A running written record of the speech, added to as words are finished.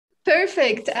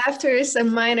Perfect. After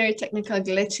some minor technical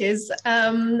glitches,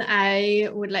 I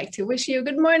would like to wish you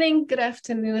good morning, good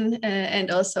afternoon,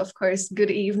 and also, of course, good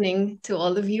evening to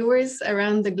all the viewers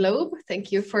around the globe.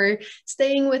 Thank you for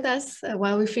staying with us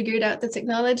while we figured out the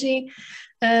technology.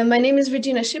 My name is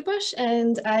Regina Schippos,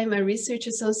 and I'm a research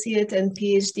associate and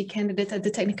PhD candidate at the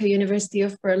Technical University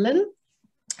of Berlin.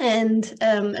 And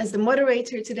as the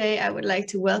moderator today, I would like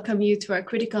to welcome you to our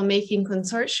Critical Making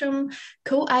Consortium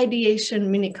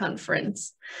Co-Ideation Mini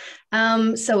Conference.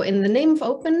 So in the name of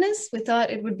openness, we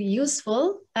thought it would be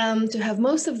useful to have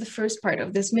most of the first part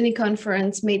of this mini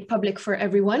conference made public for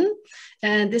everyone.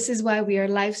 And this is why we are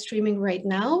live streaming right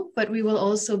now, but we will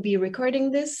also be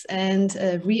recording this and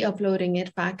re-uploading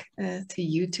it back to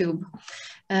YouTube.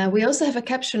 We also have a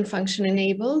caption function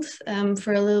enabled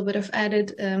for a little bit of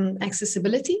added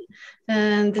accessibility.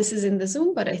 And this is in the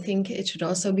Zoom, but I think it should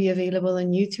also be available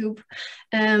on YouTube.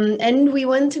 And we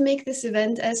want to make this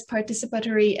event as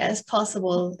participatory as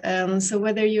possible. So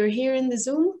whether you're here in the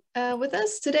Zoom with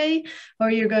us today, or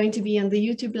you're going to be on the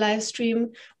YouTube live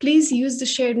stream, please use the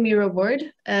shared Miro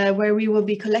board where we will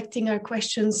be collecting our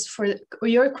questions or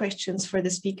your questions for the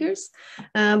speakers,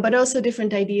 but also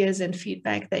different ideas and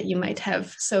feedback that you might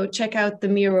have. So check out the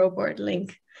Miro board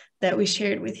link that we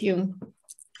shared with you.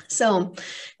 So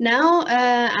now,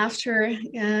 after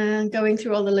going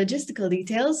through all the logistical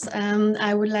details,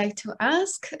 I would like to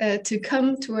ask to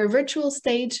come to our virtual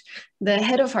stage the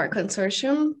head of our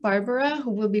consortium, Barbara,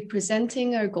 who will be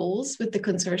presenting our goals with the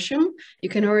consortium. You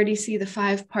can already see the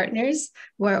 5 partners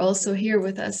who are also here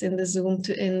with us in the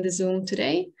Zoom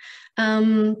today.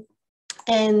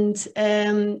 In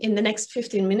the next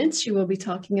 15 minutes, she will be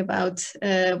talking about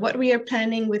what we are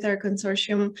planning with our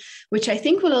consortium, which I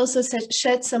think will also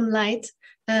shed some light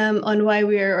on why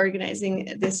we are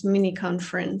organizing this mini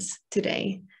conference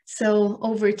today. So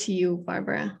over to you,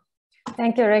 Barbara.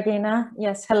 Thank you, Regina.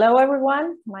 Yes, hello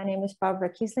everyone. My name is Barbara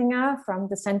Kieslinger from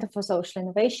the Center for Social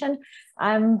Innovation.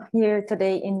 I'm here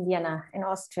today in Vienna, in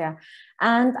Austria.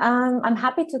 And I'm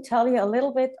happy to tell you a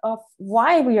little bit of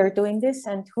why we are doing this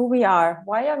and who we are.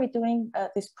 Why are we doing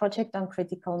this project on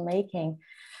critical making?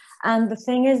 And the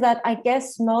thing is that I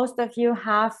guess most of you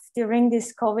have, during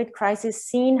this COVID crisis,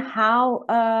 seen how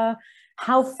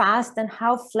fast and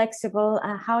how flexible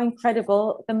and how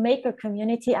incredible the maker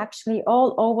community actually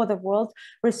all over the world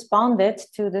responded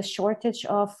to the shortage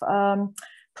of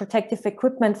protective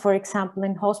equipment, for example,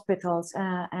 in hospitals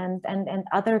and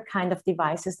other kind of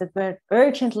devices that were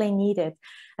urgently needed.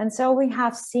 And so we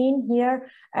have seen here,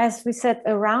 as we said,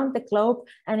 around the globe,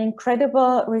 an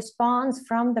incredible response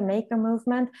from the maker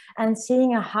movement and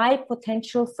seeing a high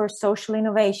potential for social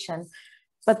innovation.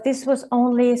 But this was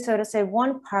only, so to say,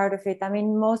 one part of it. I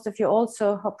mean, most of you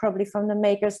also probably from the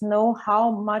makers know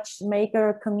how much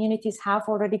maker communities have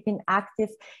already been active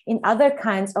in other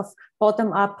kinds of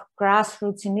bottom-up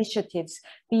grassroots initiatives,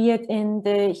 be it in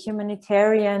the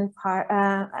humanitarian part,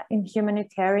 in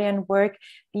humanitarian work,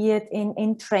 be it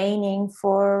in training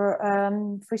for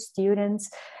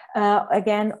students,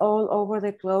 again, all over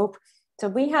the globe. So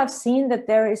we have seen that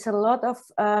there is a lot of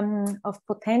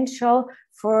potential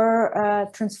for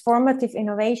transformative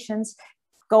innovations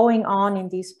going on in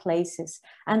these places.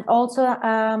 And also,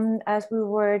 as we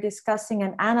were discussing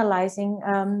and analyzing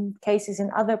cases in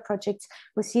other projects,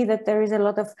 we see that there is a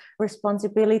lot of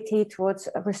responsibility towards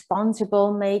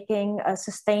responsible making,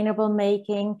 sustainable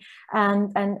making,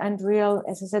 and real,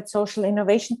 as I said, social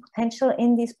innovation potential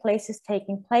in these places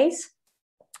taking place.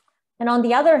 And on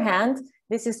the other hand,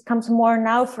 this comes more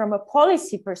now from a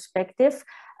policy perspective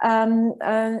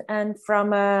and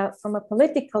from a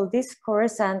political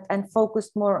discourse and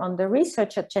focused more on the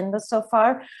research agenda so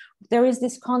far. There is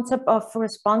this concept of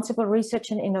responsible research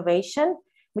and innovation,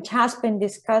 which has been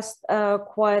discussed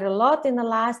quite a lot in the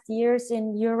last years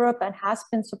in Europe and has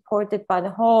been supported by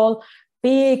the whole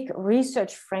big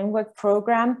research framework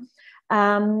program.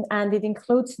 And it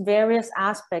includes various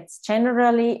aspects.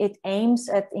 Generally, it aims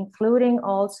at including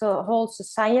also a whole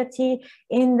society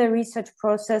in the research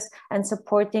process and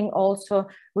supporting also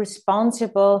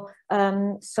responsible,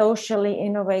 socially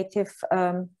innovative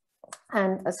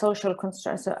and social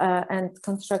and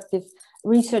constructive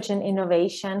research and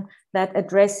innovation that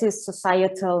addresses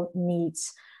societal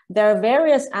needs. There are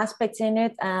various aspects in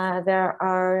it. There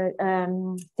are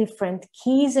different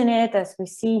keys in it, as we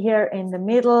see here in the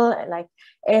middle, like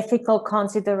ethical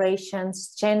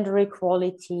considerations, gender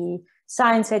equality,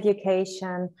 science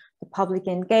education, the public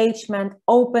engagement,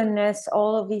 openness,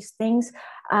 all of these things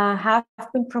have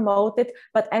been promoted.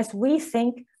 But as we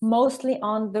think mostly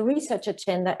on the research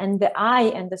agenda and the I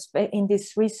and in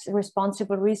this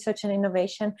responsible research and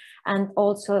innovation, and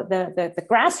also the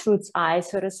grassroots I,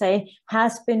 so to say,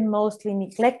 has been mostly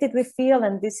neglected, we feel.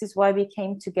 And this is why we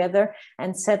came together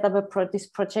and set up this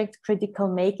project, Critical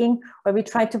Making, where we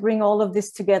try to bring all of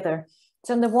this together.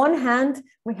 So on the one hand,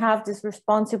 we have this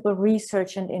responsible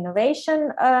research and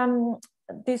innovation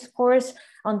discourse.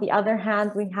 On the other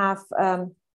hand, we have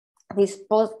these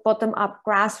bottom-up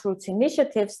grassroots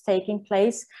initiatives taking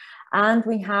place. And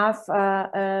we have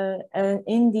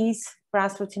in these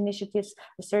grassroots initiatives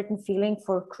a certain feeling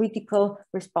for critical,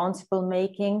 responsible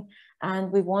making.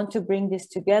 And we want to bring this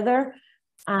together.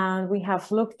 And we have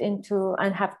looked into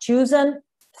and have chosen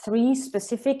 3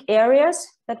 specific areas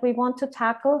that we want to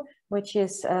tackle, which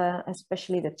is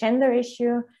especially the gender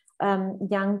issue,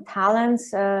 young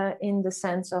talents in the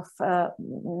sense of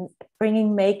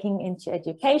bringing making into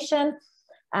education,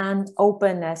 and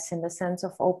openness in the sense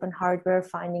of open hardware,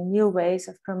 finding new ways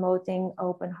of promoting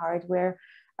open hardware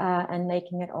and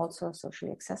making it also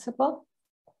socially accessible.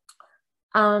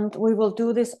 And we will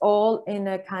do this all in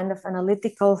a kind of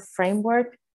analytical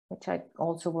framework, which I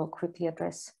also will quickly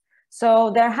address.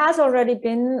 So there has already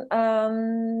been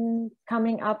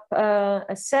coming up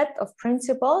a set of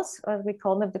principles, we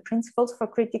call them the principles for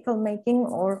critical making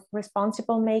or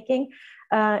responsible making.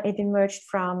 It emerged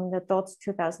from the DOTS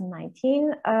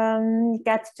 2019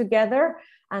 get together,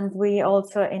 and we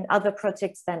also in other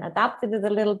projects then adapted it a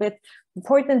little bit.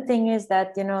 Important thing is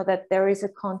that, you know, that there is a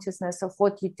consciousness of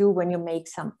what you do when you make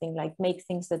something, like make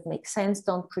things that make sense,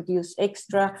 don't produce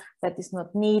extra that is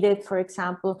not needed, for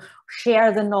example,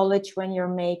 share the knowledge when you're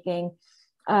making,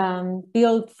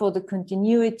 build for the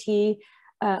continuity,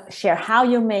 share how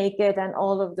you make it, and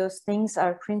all of those things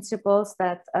are principles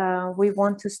that we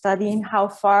want to study in how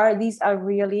far these are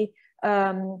really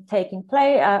taking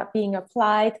place, being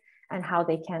applied, and how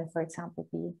they can, for example,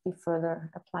 be further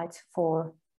applied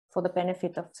for the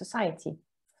benefit of society,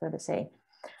 so to say.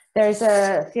 There is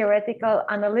a theoretical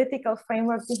analytical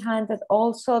framework behind it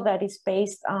also that is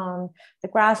based on the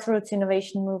grassroots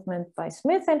innovation movement by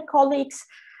Smith and colleagues.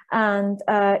 And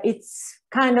it's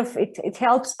kind of, it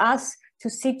helps us to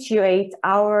situate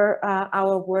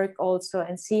our work also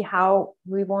and see how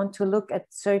we want to look at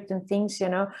certain things, you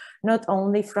know, not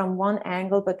only from one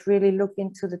angle, but really look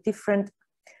into the different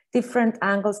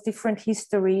angles, different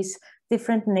histories,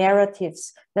 different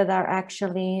narratives that are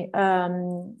actually,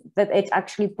 that it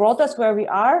actually brought us where we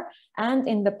are, and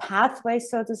in the pathway,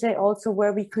 so to say, also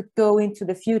where we could go into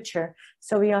the future.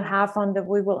 So we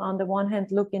will on the one hand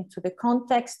look into the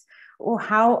context, or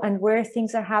how and where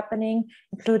things are happening,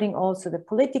 including also the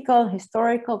political,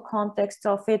 historical context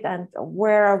of it, and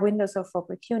where are windows of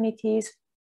opportunities.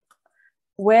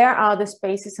 Where are the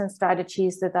spaces and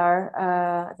strategies that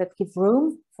are that give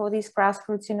room for these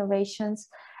grassroots innovations?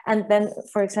 And then,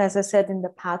 for example, as I said, in the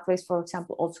pathways, for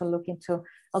example, also look into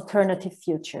alternative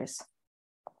futures.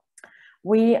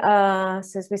 We,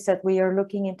 as we said, we are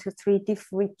looking into 3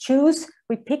 different,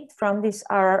 we picked from this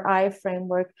RRI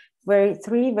framework,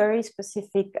 3 very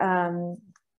specific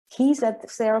keys, as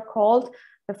they are called.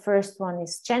 The first one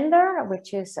is gender,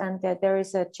 which is, and there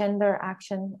is a gender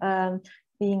action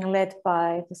being led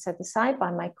by the set aside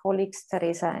by my colleagues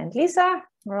Teresa and Lisa.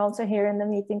 We're also here in the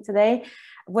meeting today,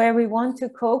 where we want to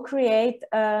co-create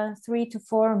 3 to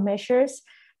 4 measures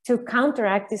to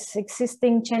counteract this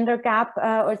existing gender gap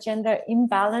or gender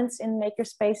imbalance in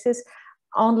makerspaces,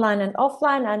 online and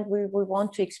offline. And we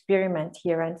want to experiment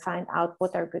here and find out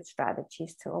what are good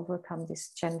strategies to overcome this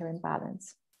gender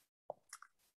imbalance.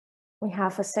 We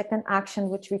have a second action,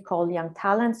 which we call Young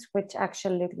Talents, which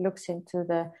actually looks into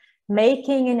the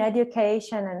making in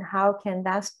education and how can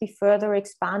that be further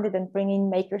expanded and bringing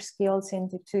maker skills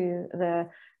into the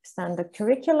standard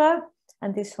curricula.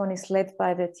 And this one is led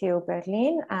by the TU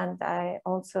Berlin, and I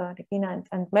also, Regina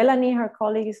and Melanie, her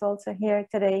colleague, is also here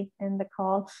today in the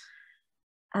call.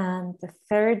 And the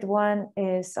third one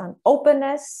is on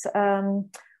openness,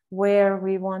 where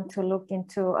we want to look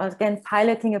into, again,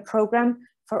 piloting a program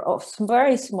for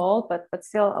very small, but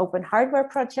still open hardware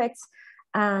projects,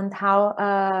 and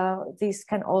how these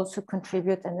can also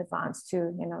contribute and advance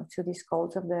to, you know, to these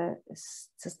goals of the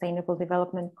Sustainable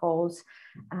Development Goals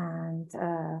and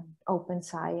open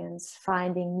science,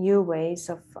 finding new ways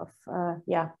of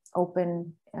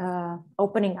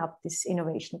opening up this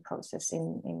innovation process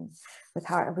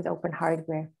with open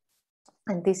hardware.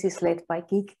 And this is led by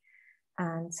GIG,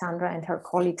 and Sandra and her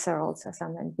colleagues are also,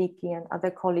 Sandra and Vicky and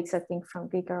other colleagues, I think, from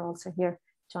GIG are also here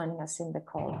joining us in the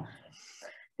call.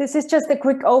 This is just a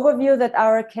quick overview that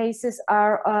our cases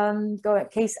are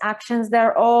case actions.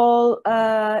 They're all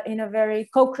in a very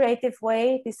co-creative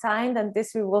way designed, and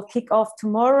this we will kick off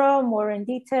tomorrow more in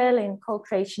detail in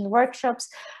co-creation workshops.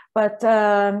 But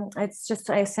it's just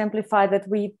to exemplify that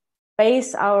we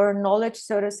base our knowledge,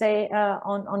 so to say,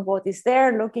 on what is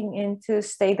there, looking into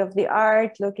state of the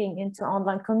art, looking into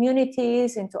online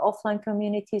communities, into offline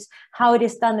communities, how it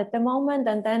is done at the moment,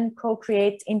 and then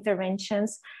co-create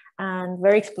interventions and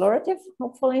very explorative,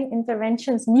 hopefully,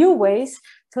 interventions, new ways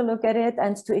to look at it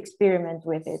and to experiment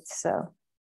with it. So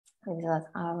these are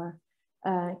our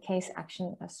case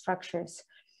action structures.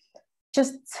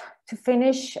 Just to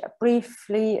finish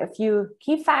briefly, a few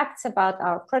key facts about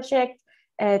our project.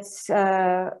 It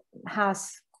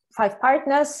has 5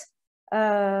 partners,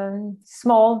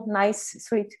 small, nice,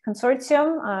 sweet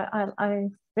consortium. I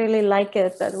really like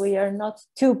it that we are not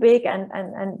too big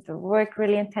and work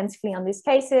really intensively on these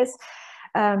cases.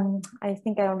 I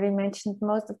think I already mentioned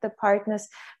most of the partners.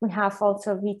 We have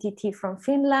also VTT from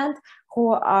Finland,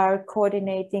 who are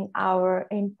coordinating our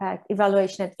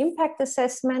evaluation and impact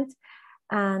assessment,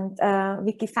 and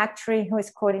Wikifactory, who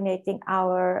is coordinating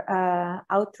our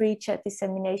outreach,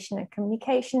 dissemination and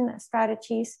communication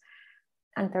strategies.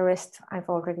 And the rest I've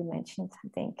already mentioned, I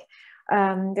think.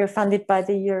 They're funded by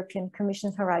the European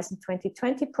Commission Horizon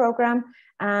 2020 program,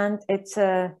 and it's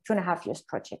a 2.5 years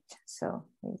project. So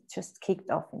it just kicked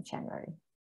off in January.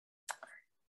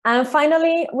 And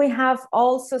finally, we have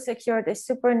also secured a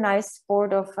super nice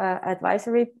board of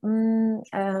advisory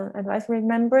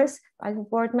members,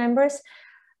 board members.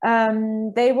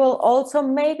 They will also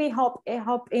maybe hop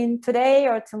in today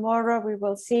or tomorrow. We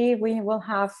will see. We will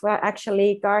have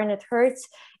actually Garnet Hertz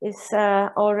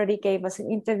already gave us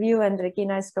an interview, and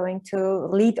Regina is going to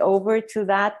lead over to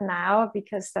that now,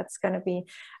 because that's going to be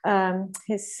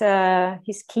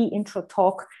his key intro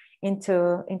talk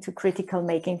into critical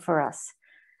making for us.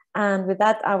 And with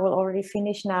that, I will already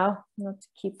finish now, not to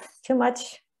keep too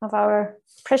much of our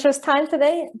precious time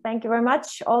today. Thank you very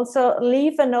much. Also,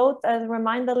 leave a note, as a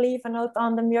reminder, leave a note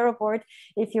on the Miro board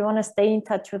if you want to stay in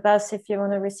touch with us, if you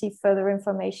want to receive further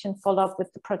information, follow up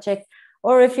with the project,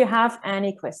 or if you have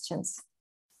any questions.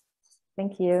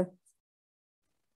 Thank you.